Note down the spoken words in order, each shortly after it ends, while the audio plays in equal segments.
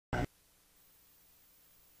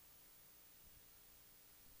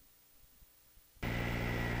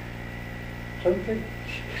something?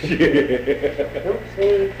 Don't say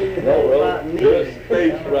anything about me. Just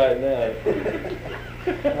face right now.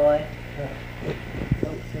 Boy,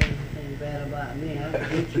 don't say anything bad about me. I'll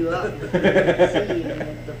beat you up and see you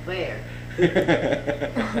at the fair.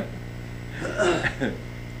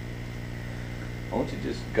 Why don't you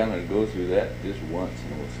just kind of go through that just once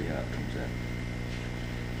and we'll see how it comes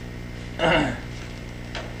out.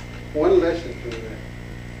 One lesson from that.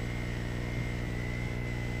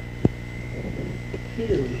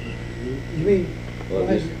 You mean, Well,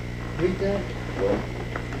 read just- that? Well,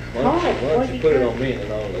 why don't you put it on me and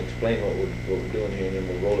then I'll explain what we're doing here and then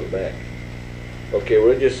we'll roll it back. Okay,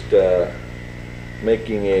 we're just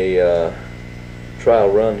making a trial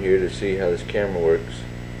run here to see how this camera works.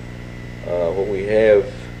 What we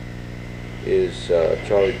have is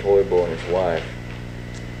Charlie Toybo and his wife,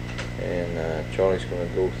 and Charlie's going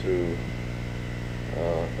to go through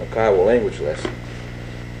a Kiowa language lesson,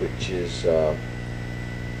 which is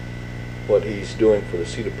what he's doing for the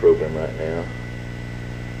CETA program right now.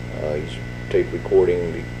 He's tape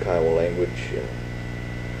recording the Kiowa language and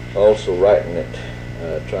also writing it,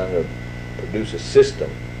 trying to produce a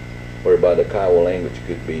system whereby the Kiowa language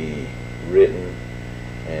could be written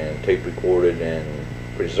and tape recorded and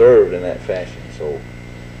preserved in that fashion. So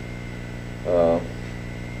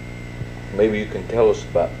maybe you can tell us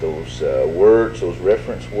about those words, those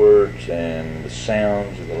reference words, and the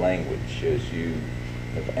sounds of the language as you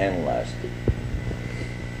have analyzed it.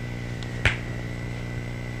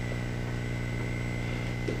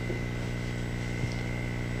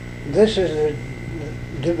 This is a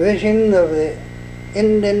division of the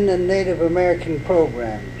Indian and Native American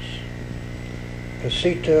programs, the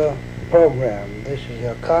CETA program. This is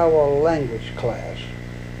a Kiowa language class.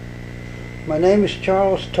 My name is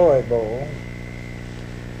Charles Toybo.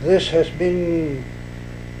 This has been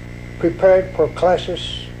prepared for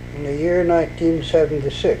classes in the year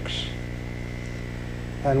 1976.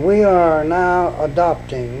 And we are now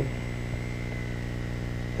adopting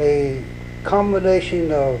a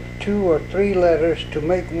combination of 2 or 3 letters to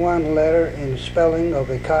make one letter in spelling of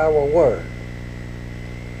a Kiowa word.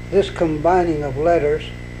 This combining of letters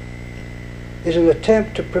is an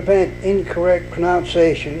attempt to prevent incorrect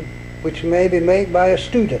pronunciation which may be made by a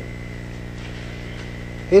student.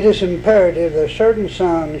 It is imperative that certain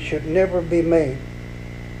sounds should never be made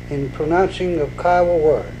in pronouncing of Kiowa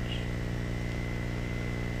words.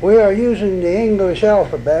 We are using the English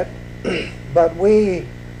alphabet, but we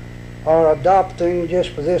are adopting, just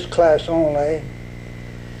for this class only,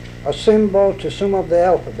 a symbol to some of the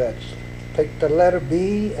alphabets. Take the letter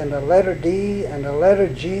B and the letter D and the letter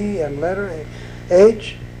G and letter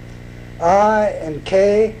H, I and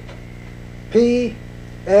K, P,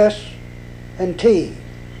 S, and T.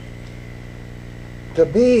 The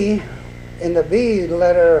B, in the B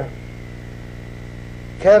letter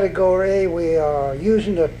category, we are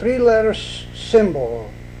using a 3-letter symbol,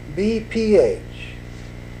 BPH.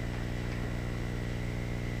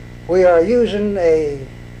 We are using a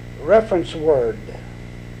reference word,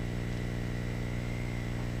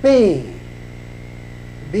 B,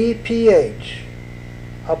 BPH,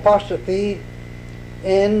 apostrophe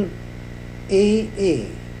N-E-E,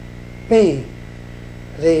 B.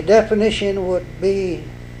 The definition would be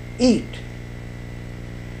eat.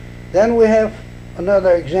 Then we have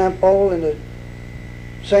another example in the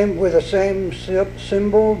same with the same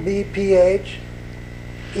symbol, BPH,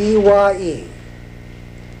 E-Y-E.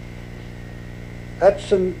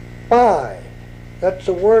 That's a pie. That's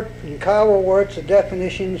a word in Kiowa words. The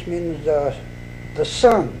definitions means the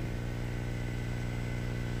sun.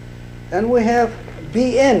 And we have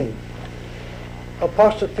BN,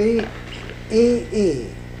 apostrophe EE,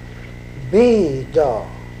 B-da.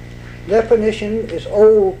 Definition is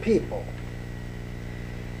old people.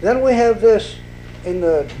 Then we have this in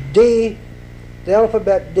the D, the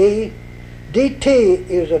alphabet D. DT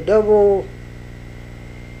is a double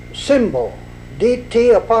symbol.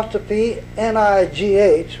 DT apostrophe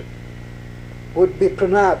N-I-G-H would be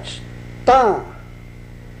pronounced ta.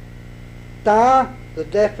 Ta, the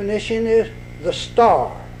definition is the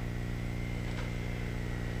star.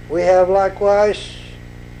 We have likewise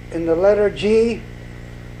in the letter G,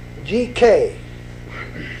 GK.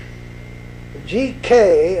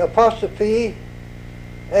 GK apostrophe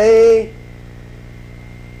A-U-O-Y,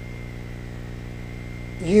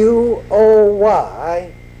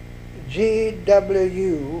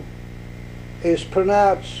 G-W is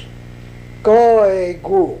pronounced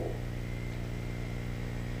Goegu.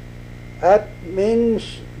 That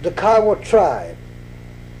means the Kiowa tribe.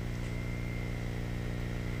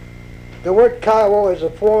 The word Kiowa is a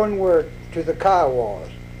foreign word to the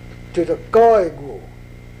Kiowas, to the Goegu.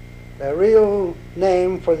 The real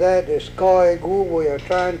name for that is Koigu. We are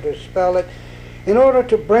trying to spell it. In order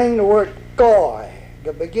to bring the word Koi,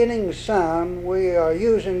 the beginning sound, we are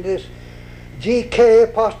using this GK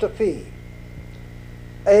apostrophe.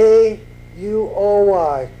 A-U-O-Y,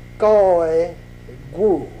 Koi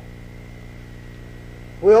Gu.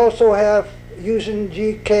 We also have using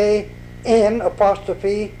GK N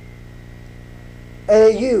apostrophe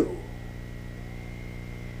A-U.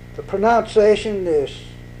 The pronunciation is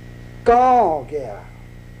Gongya.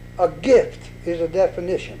 A gift is a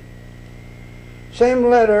definition. Same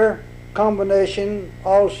letter combination,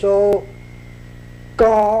 also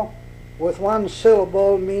Gong with one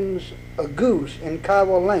syllable means a goose in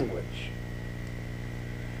Kiowa language.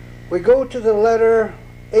 We go to the letter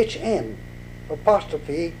HN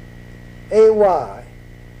apostrophe AY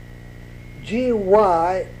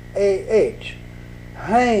GYAH.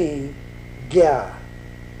 Hang Gya.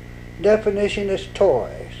 Definition is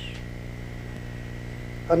toys.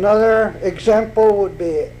 Another example would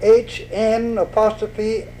be HN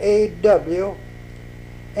apostrophe AW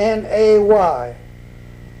NAY.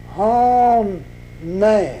 Hon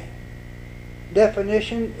nay.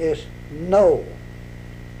 Definition is no.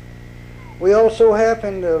 We also have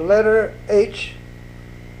in the letter H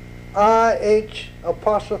IH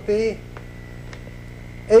apostrophe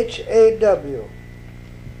HAW.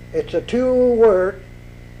 It's a two-word,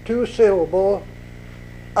 two-syllable,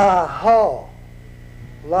 aha.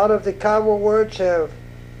 A lot of the Kiowa words have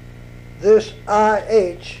this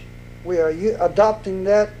IH. We are adopting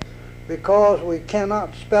that because we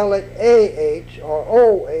cannot spell it AH or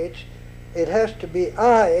OH. It has to be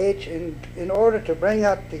IH in order to bring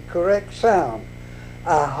out the correct sound.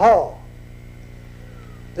 Aha.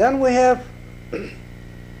 Then we have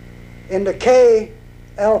in the K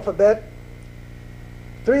alphabet,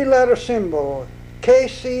 three-letter symbol,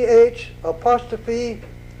 KCH apostrophe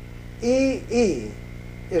EE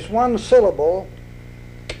is one syllable.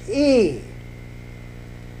 E.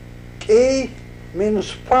 E means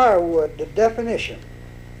firewood, the definition.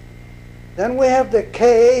 Then we have the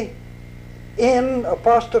K N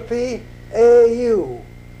apostrophe AU.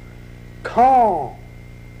 Con.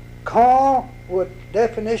 Con would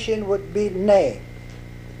definition would be name.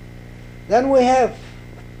 Then we have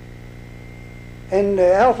in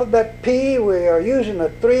the alphabet P, we are using a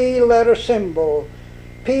three-letter symbol,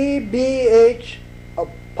 PBH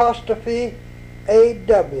apostrophe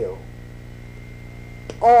AW.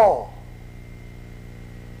 All.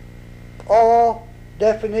 All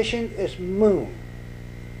definition is moon.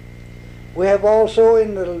 We have also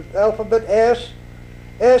in the alphabet S,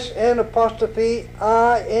 SN apostrophe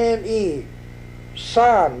INE,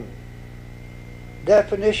 son.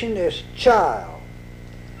 Definition is child.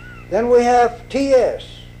 Then we have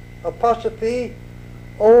TS apostrophe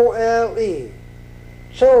OLE,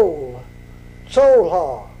 soul,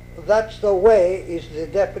 soulha. That's the way is the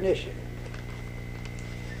definition.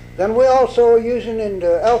 Then we also are using in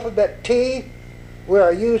the alphabet T, we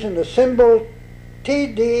are using the symbol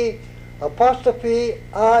TD apostrophe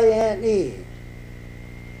INE.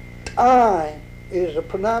 I is a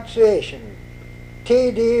pronunciation.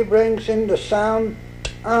 TD brings in the sound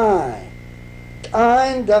I.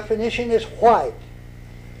 I definition is white.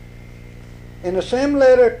 In the same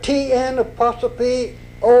letter TN apostrophe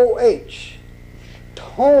OH.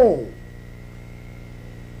 Tone.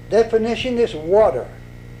 Definition is water.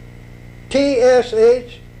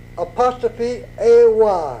 TSH apostrophe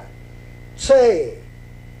AY. Say.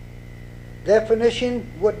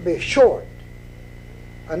 Definition would be short.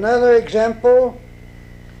 Another example,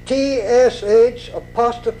 TSH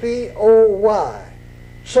apostrophe OY.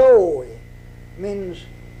 Soy means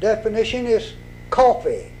definition is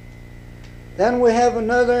coffee. Then we have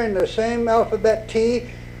another in the same alphabet T,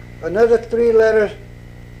 another three-letter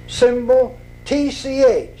symbol,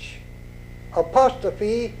 TCH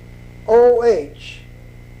apostrophe OH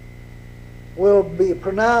will be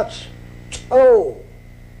pronounced O.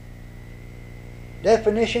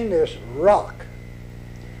 Definition is rock.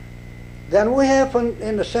 Then we have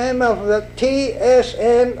in the same alphabet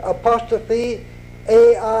TSN apostrophe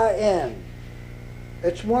AIN.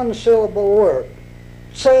 It's one syllable word.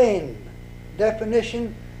 Sane.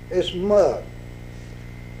 Definition is mud.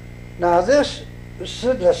 Now this,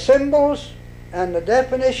 the symbols and the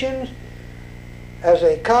definitions, as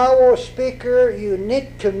a Kiowa speaker, you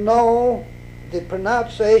need to know the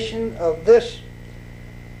pronunciation of this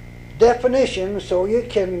definition so you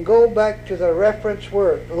can go back to the reference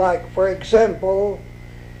word. Like, for example,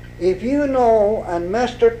 if you know and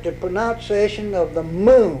mastered the pronunciation of the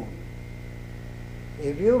moon,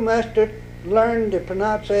 if you learned the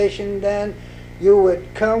pronunciation, then you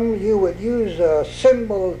would use a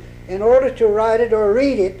symbol in order to write it or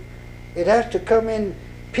read it, it has to come in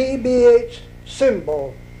PBH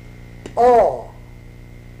symbol, aw,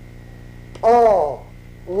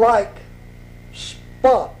 like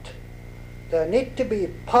spot. There need to be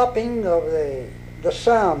popping of the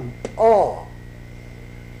sound, aw.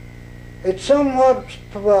 It's somewhat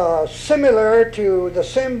similar to the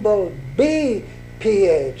symbol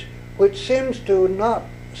BPH, which seems to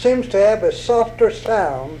have a softer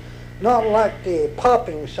sound, not like the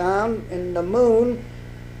popping sound in the moon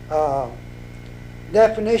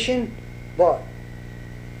definition, but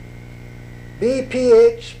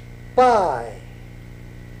BPH spy.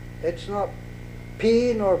 It's not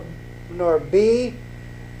P nor B.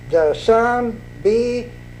 The sound B,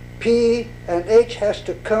 P, and H has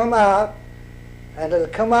to come out, and it'll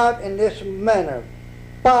come out in this manner.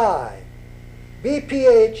 Spy.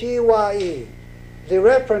 B-P-H-E-Y-E. The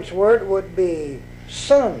reference word would be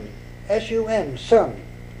sun, S-U-N, sun.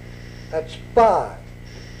 That's spy.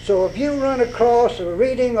 So if you run across a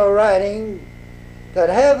reading or writing that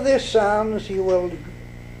have these sounds, you will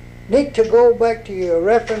need to go back to your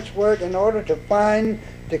reference word in order to find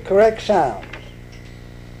the correct sound.